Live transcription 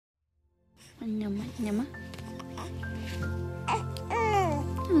Nyama, nyama.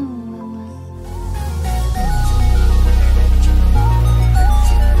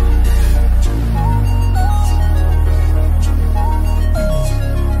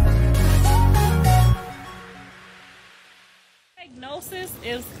 Diagnosis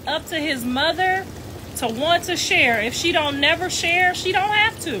is up to his mother to want to share. If she don't never share, she don't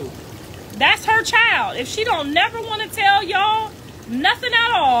have to. That's her child. If she don't never want to tell y'all nothing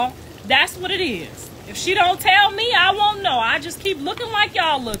at all, that's what it is. If she don't tell me, I won't know. I just keep looking like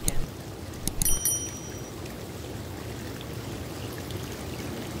y'all looking.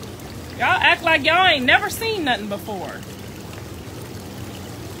 Y'all act like y'all ain't never seen nothing before.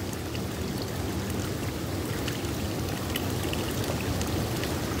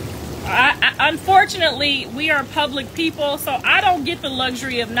 Unfortunately, we are public people, so I don't get the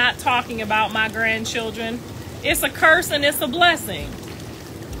luxury of not talking about my grandchildren. It's a curse and it's a blessing.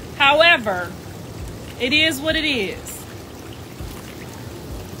 However, it is what it is.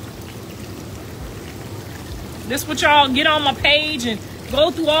 This what y'all get on my page and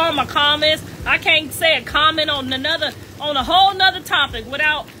go through all my comments. I can't say a comment on a whole nother topic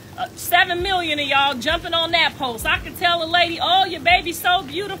without 7 million of y'all jumping on that post. I can tell a lady, oh, your baby's so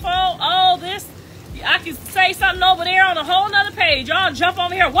beautiful. Oh, this. I can say something over there on a whole nother page. Y'all jump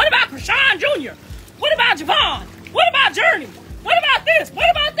over here. What about Chrisean Jr.? What about Javon? What about Journey? What about this? What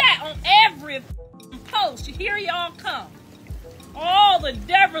about that? On every post, you hear y'all come. All the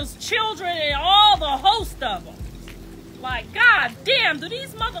Deborah's children and all the host of them. Like, God damn, do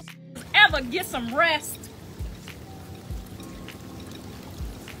these motherfuckers ever get some rest?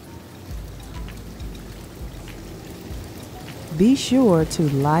 Be sure to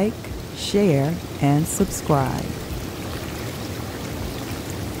like, share, and subscribe.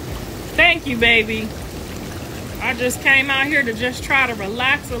 Thank you, baby. I just came out here to just try to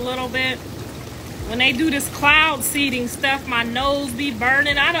relax a little bit. When they do this cloud seeding stuff, my nose be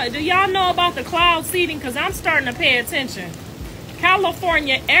burning. Do y'all know about the cloud seeding? Because I'm starting to pay attention.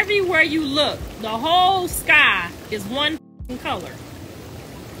 California, everywhere you look, the whole sky is one color.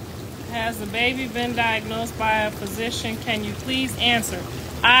 Has the baby been diagnosed by a physician? Can you please answer?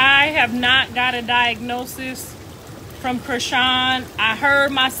 I have not got a diagnosis from Chrisean. I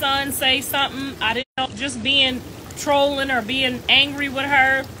heard my son say something. I didn't know, just being trolling or being angry with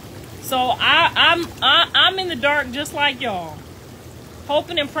her. So I'm in the dark just like y'all,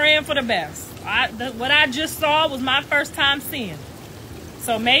 hoping and praying for the best. What I just saw was my first time seeing.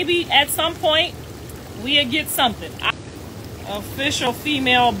 So maybe at some point we'll get something. Official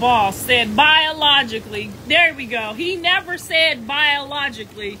female boss said biologically. There we go. He never said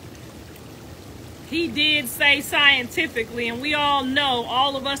biologically. He did say scientifically, and we all know,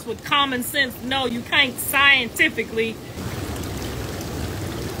 all of us with common sense know you can't scientifically.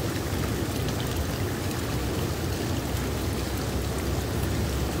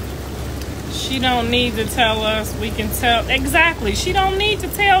 She don't need to tell us. We can tell. Exactly. She don't need to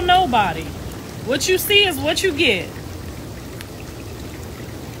tell nobody. What you see is what you get.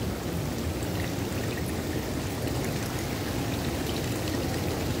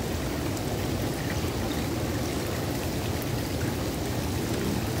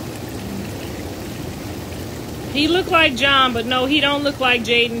 He look like John, but no, he don't look like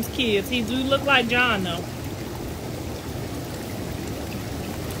Jaden's kids. He do look like John, though.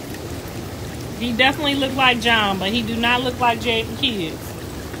 He definitely look like John, but he do not look like Jaden's kids.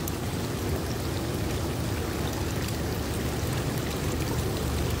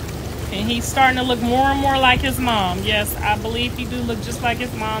 And he's starting to look more and more like his mom. Yes, I believe he do look just like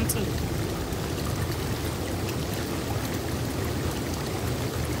his mom, too.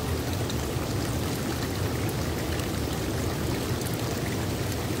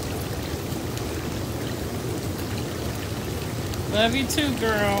 Love you too,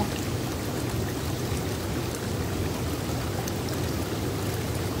 girl.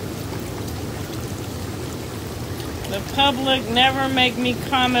 The public never make me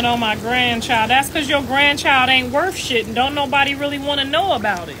comment on my grandchild. That's because your grandchild ain't worth shit and don't nobody really want to know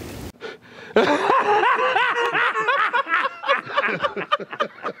about it. But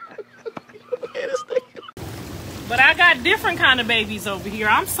I got different kind of babies over here.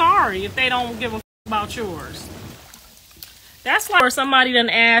 I'm sorry if they don't give a f about yours. That's like somebody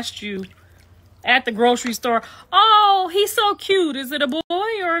done asked you at the grocery store, oh, he's so cute. Is it a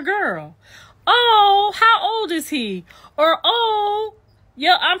boy or a girl? Oh, how old is he? Or, oh,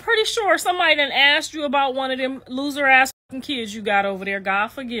 yeah, I'm pretty sure somebody done asked you about one of them loser ass kids you got over there. God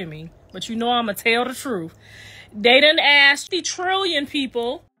forgive me. But you know I'm going to tell the truth. They done asked 50 trillion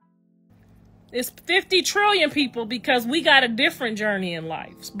people It's 50 trillion people because we got a different journey in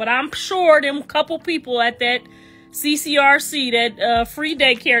life. But I'm sure them couple people at that CCRC, that free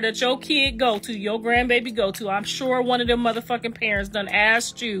daycare that your kid go to, your grandbaby go to, I'm sure one of them motherfucking parents done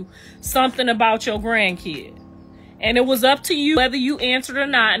asked you something about your grandkid. And it was up to you whether you answered or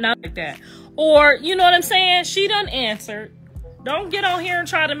not, and not like that. Or, you know what I'm saying? She done answered. Don't get on here and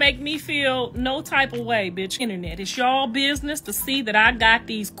try to make me feel no type of way, bitch. Internet, it's y'all business to see that I got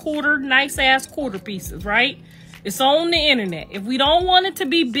these nice ass quarter pieces, right? It's on the internet. If we don't want it to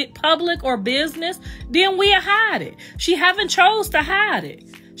be public or business, then we'll hide it. She haven't chose to hide it.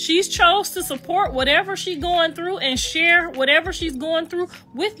 She's chose to support whatever she's going through and share whatever she's going through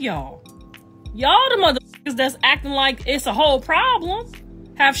with y'all. Y'all the motherfuckers that's acting like it's a whole problem.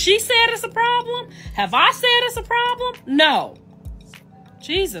 Have she said it's a problem? Have I said it's a problem? No.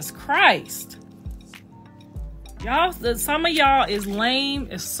 Jesus Christ. Y'all, some of y'all is lame.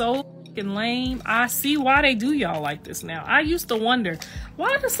 Is so fucking lame. I see why they do y'all like this now. I used to wonder,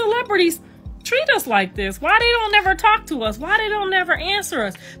 why do celebrities treat us like this? Why they don't never talk to us? Why they don't never answer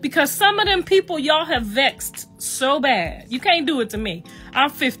us? Because some of them people y'all have vexed so bad. You can't do it to me. I'm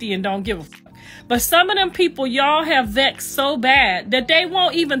 50 and don't give a fuck. But some of them people y'all have vexed so bad that they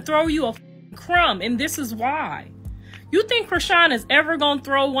won't even throw you a crumb. And this is why. You think Chrisean is ever gonna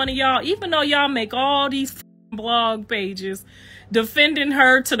throw one of y'all, even though y'all make all these blog pages defending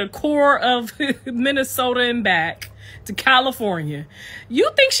her to the core of Minnesota and back to California?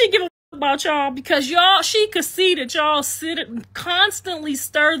 You think she give a about y'all because she could see that y'all constantly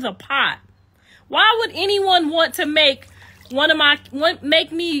stir the pot? Why would anyone want to make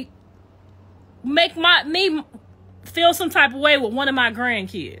me feel some type of way with one of my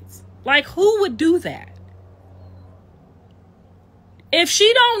grandkids? Like, who would do that? If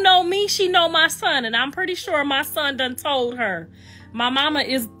she don't know me, she know my son, and I'm pretty sure my son done told her my mama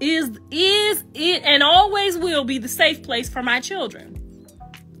is it and always will be the safe place for my children.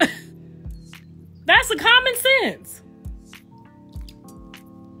 That's a common sense.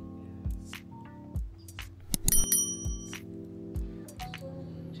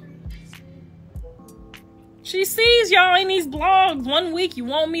 She sees y'all in these blogs. One week you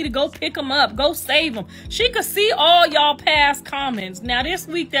want me to go pick them up, go save them. She could see all y'all past comments. Now this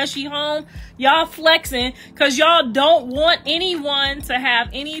week that she home, y'all flexing because y'all don't want anyone to have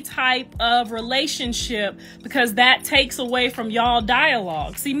any type of relationship because that takes away from y'all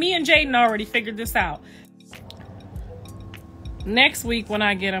dialogue. See, me and Jaden already figured this out. Next week when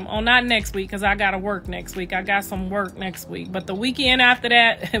I get them, not next week because I got to work next week. I got some work next week. But the weekend after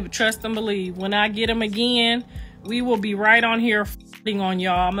that, trust and believe, when I get them again, we will be right on here f***ing on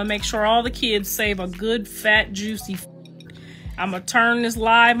y'all. I'm going to make sure all the kids save a good, fat, juicy f***. I'm going to turn this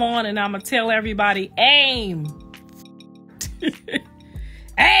live on and I'm going to tell everybody, aim.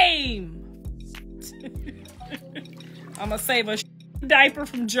 Aim. I'm going to save a diaper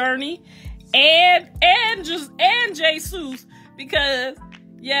from Journey and Jesus. Because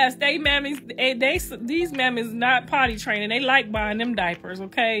yes, these mammies not potty training. They like buying them diapers,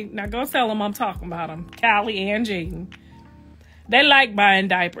 okay? Now go tell them I'm talking about them, Callie and Jaden. They like buying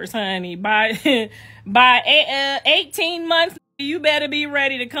diapers, honey. By 18 months, you better be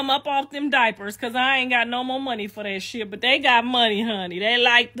ready to come up off them diapers, because I ain't got no more money for that shit. But they got money, honey. They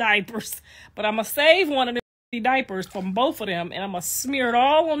like diapers. But I'm going to save one of them diapers from both of them, and I'm going to smear it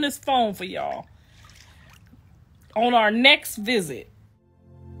all on this phone for y'all on our next visit.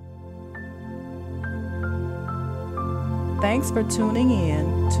 Thanks for tuning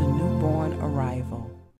in to Newborn Arrival.